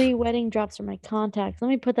need re-wetting drops for my contacts. Let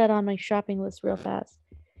me put that on my shopping list real fast.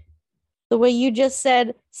 The way you just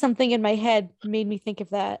said something in my head made me think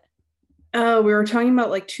of that. Oh, we were talking about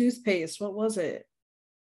like toothpaste. What was it?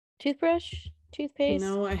 Toothbrush? Toothpaste?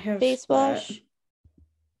 No, I have face wash. That.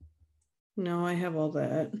 No, I have all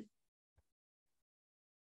that.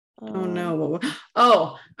 Oh no.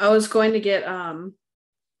 Oh, I was going to get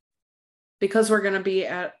because we're going to be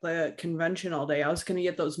at the convention all day. I was going to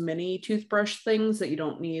get those mini toothbrush things that you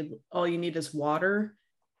don't need. All you need is water.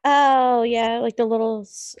 Oh, yeah, like the little,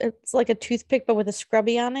 it's like a toothpick but with a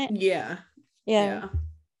scrubby on it. Yeah.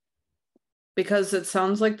 Because it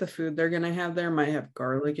sounds like the food they're gonna have there might have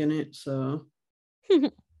garlic in it, so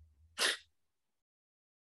and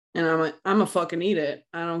I'm a fucking eat it.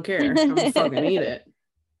 I don't care. I'm a fucking eat it.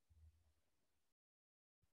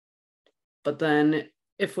 But then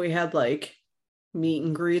if we had like meet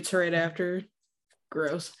and greets right after,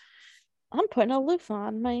 gross. I'm putting a loofah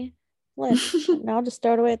on my list and I'll just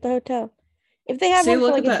throw it away at the hotel. If they have one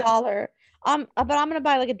for like $1. But I'm gonna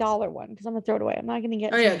buy like $1 one because I'm gonna throw it away. I'm not gonna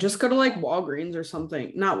get. Oh yeah, just go to like Walgreens or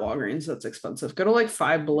something. Not Walgreens, that's expensive. Go to like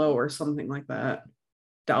Five Below or something like that.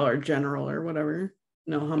 Dollar General or whatever.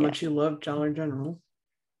 Know how much you love Dollar General.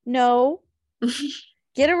 No,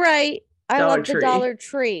 get it right. I love the Dollar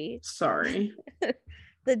Tree. Sorry,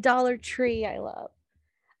 the Dollar Tree. I love.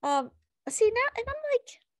 See now, and I'm like,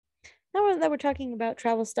 now that we're talking about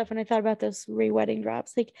travel stuff, and I thought about those re-wetting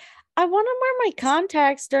drops, like. I want to wear my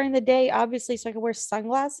contacts during the day, obviously, so I can wear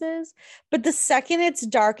sunglasses. But the second it's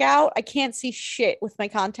dark out, I can't see shit with my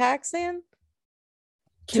contacts in.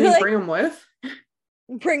 Can you bring them with?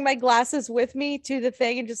 Bring my glasses with me to the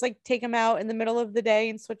thing and just like take them out in the middle of the day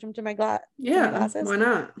and switch them to my glasses. Why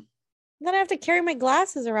not? Then I have to carry my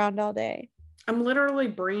glasses around all day. I'm literally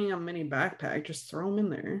bringing a mini backpack. Just throw them in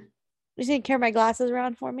there. You just need to carry my glasses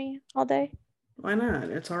around for me all day? Why not?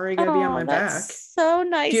 It's already gonna be on my back. So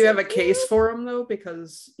nice. Do you have a case for them though?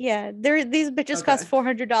 Because these bitches cost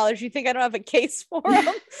 $400. You think I don't have a case for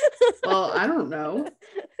them? Well, I don't know.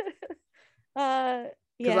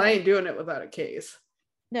 Because I ain't doing it without a case.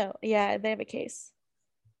 No, yeah, they have a case.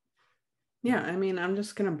 Yeah, I mean, I'm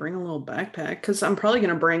just gonna bring a little backpack because I'm probably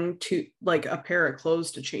gonna bring like a pair of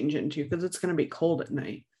clothes to change into because it's gonna be cold at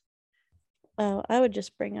night. Oh, I would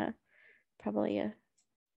just bring probably a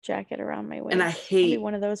jacket around my And I waist. I'll be hate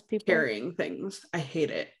one of those people. carrying things. I hate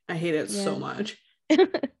it. I hate it so Yeah. much.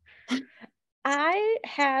 I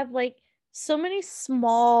have like so many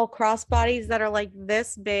small crossbodies that are like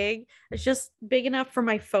this big. It's just big enough for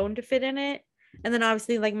my phone to fit in it. And then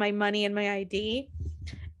obviously like my money and my ID.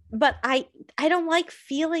 But I don't like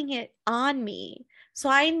feeling it on me. So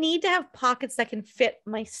I need to have pockets that can fit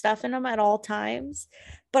my stuff in them at all times.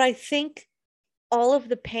 But I think all of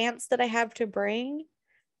the pants that I have to bring,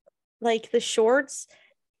 like the shorts,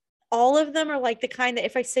 all of them are like the kind that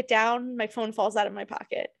if I sit down, my phone falls out of my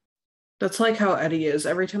pocket. That's like how Eddie is.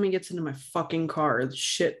 Every time he gets into my fucking car, the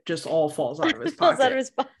shit just all falls out of his Falls out of pocket. his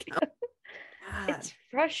pocket. Oh, God. It's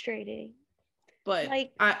frustrating. But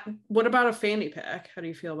Like what about a fanny pack? How do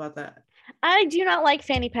you feel about that? I do not like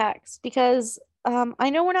fanny packs because I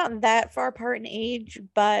know we're not that far apart in age,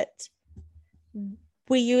 but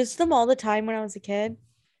we used them all the time when I was a kid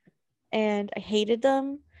and I hated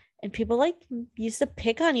them. And people like used to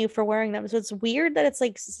pick on you for wearing them. So it's weird that it's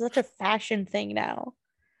like such a fashion thing now.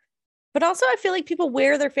 But also, I feel like people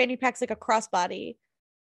wear their fanny packs like a crossbody.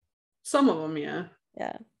 Some of them, yeah.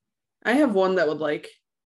 Yeah. I have one that would like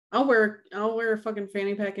I'll wear a fucking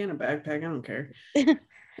fanny pack and a backpack. I don't care. But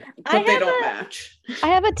they don't match. I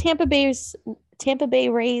have a Tampa Bay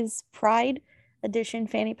Rays Pride edition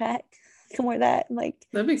fanny pack. I can wear that and like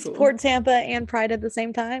That'd be cool. support Tampa and Pride at the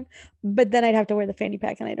same time. But then I'd have to wear the fanny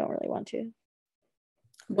pack and I don't really want to.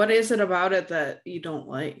 What is it about it that you don't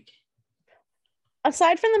like?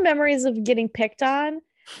 Aside from the memories of getting picked on,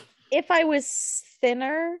 if I was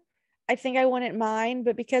thinner, I think I wouldn't mind,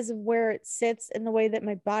 but because of where it sits and the way that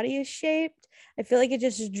my body is shaped, I feel like it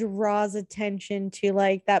just draws attention to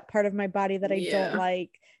like that part of my body that I don't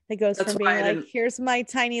like. That goes That's from being like, here's my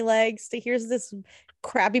tiny legs to here's this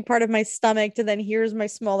crappy part of my stomach to then here's my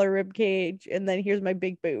smaller rib cage and then here's my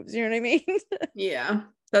big boobs. You know what I mean? Yeah.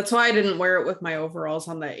 That's why I didn't wear it with my overalls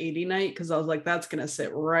on that 80 night because I was like, that's gonna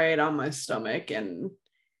sit right on my stomach and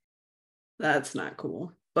that's not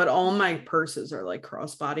cool. But all my purses are like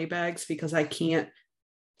crossbody bags because I can't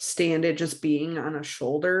stand it just being on a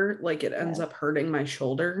shoulder. Like it ends up hurting my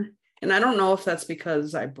shoulder. And I don't know if that's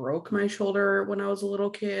because I broke my shoulder when I was a little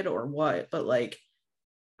kid or what, but like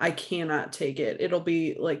I cannot take it. It'll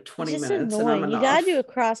be like 20 minutes annoying. And I'm enough. You gotta do a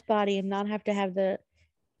crossbody and not have to have not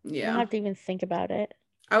have to even think about it.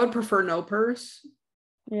 I would prefer no purse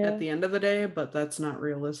at the end of the day, but that's not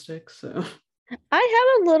realistic. So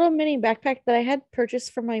I have a little mini backpack that I had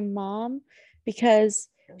purchased for my mom because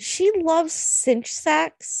she loves cinch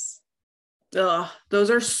sacks. Ugh, those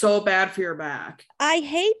are so bad for your back. I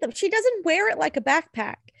hate them. She doesn't wear it like a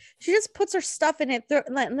backpack. She just puts her stuff in it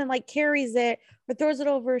and then like carries it or throws it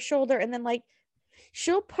over her shoulder and then like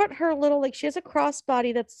she'll put her little like she has a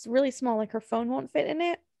crossbody that's really small, like her phone won't fit in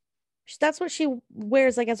it. That's what she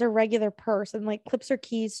wears like as her regular purse and like clips her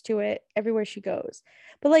keys to it everywhere she goes.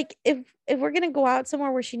 But like if we're gonna go out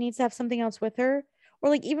somewhere where she needs to have something else with her, or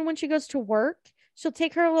like even when she goes to work, she'll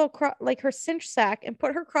take her little like her cinch sack and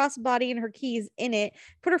put her crossbody and her keys in it,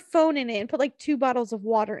 put her phone in it, and put like 2 bottles of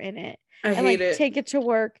water in it. I hate like take it to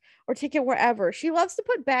work or take it wherever. She loves to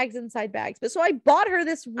put bags inside bags. But so I bought her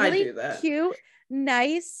this really cute,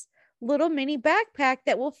 nice little mini backpack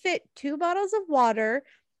that will fit 2 bottles of water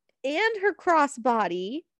and her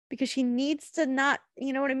crossbody because she needs to not,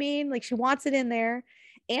 you know what I mean? Like she wants it in there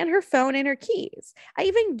and her phone and her keys. I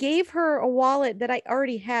even gave her a wallet that I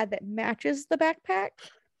already had that matches the backpack.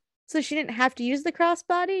 So she didn't have to use the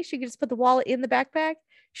crossbody. She could just put the wallet in the backpack.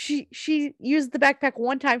 She used the backpack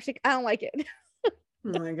one time. She's like, I don't like it.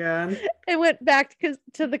 Oh my God. It went back to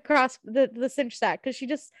the cinch sack because she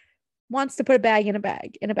just wants to put a bag in a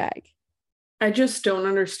bag. I just don't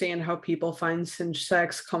understand how people find cinch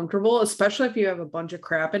sacks comfortable, especially if you have a bunch of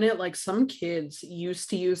crap in it. Like some kids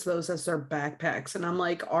used to use those as their backpacks, and I'm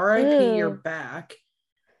like, RIP your back.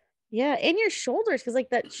 Yeah, and your shoulders, because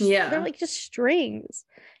like that, they're like just strings.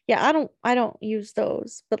 Yeah, I don't use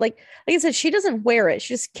those, but like I said, she doesn't wear it;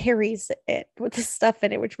 she just carries it with the stuff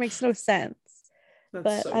in it, which makes no sense.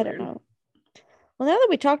 But I don't know. Well, now that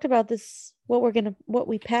we talked about this, what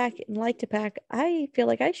we pack and like to pack, I feel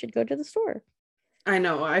like I should go to the store. I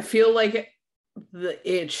know. I feel like the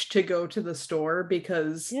itch to go to the store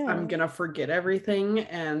because I'm gonna forget everything,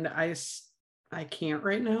 and I can't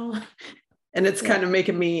right now, and it's kind of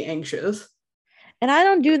making me anxious. And I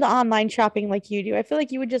don't do the online shopping like you do. I feel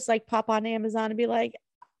like you would just like pop on Amazon and be like,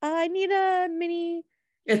 I need a mini.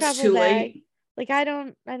 It's too late. Like I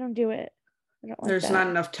don't do it. I don't like There's that. not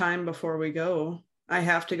enough time before we go. I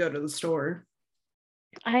have to go to the store.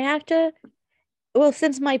 I have to, well,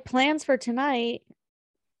 since my plans for tonight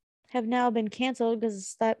have now been canceled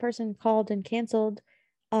because that person called and canceled,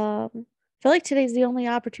 I feel like today's the only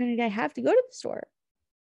opportunity I have to go to the store.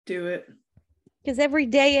 Do it. Because every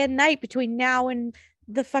day and night between now and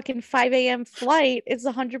the fucking 5 a.m. flight is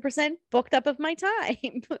 100% booked up of my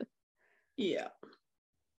time. Yeah.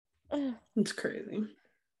 It's crazy.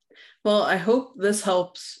 Well, I hope this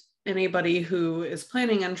helps anybody who is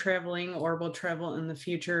planning on traveling or will travel in the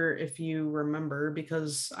future if you remember,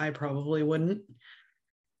 because I probably wouldn't.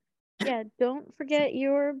 Yeah, don't forget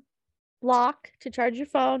your block to charge your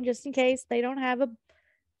phone just in case they don't have a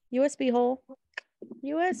USB hole.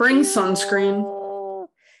 USB Bring hole. sunscreen.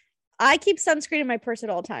 I keep sunscreen in my purse at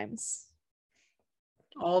all times.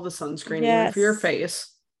 All the sunscreen, Yes. even for your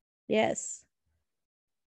face. Yes.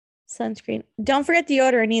 Sunscreen. Don't forget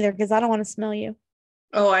deodorant either, because I don't want to smell you.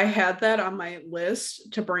 Oh, I had that on my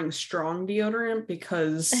list to bring strong deodorant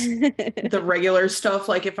because the regular stuff,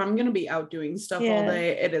 like if I'm going to be out doing stuff all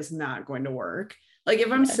day, it is not going to work. Like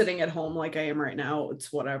if I'm sitting at home like I am right now,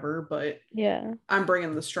 it's whatever, but yeah, I'm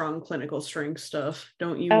bringing the strong clinical strength stuff.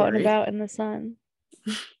 Don't you out worry. And about in the sun.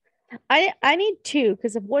 I need two,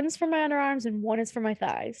 because one's for my underarms and one is for my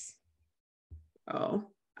thighs. Oh,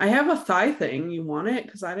 I have a thigh thing. You want it?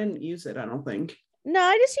 Because I didn't use it, I don't think. No,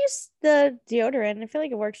 I just use the deodorant. I feel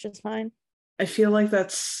like it works just fine. I feel like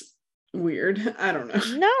that's weird. I don't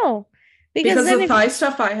know. No, because the thigh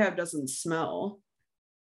stuff I have doesn't smell.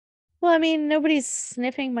 Well, I mean, nobody's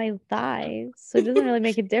sniffing my thighs, so it doesn't really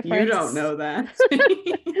make a difference. You don't know that.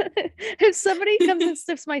 If somebody comes and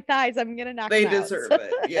sniffs my thighs, I'm gonna knock them out. They deserve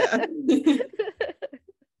it. Yeah.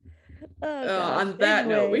 On that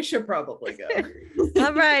note, we should probably go.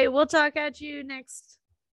 All right, we'll talk at you next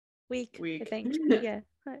week. I think. Yeah.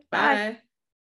 Bye.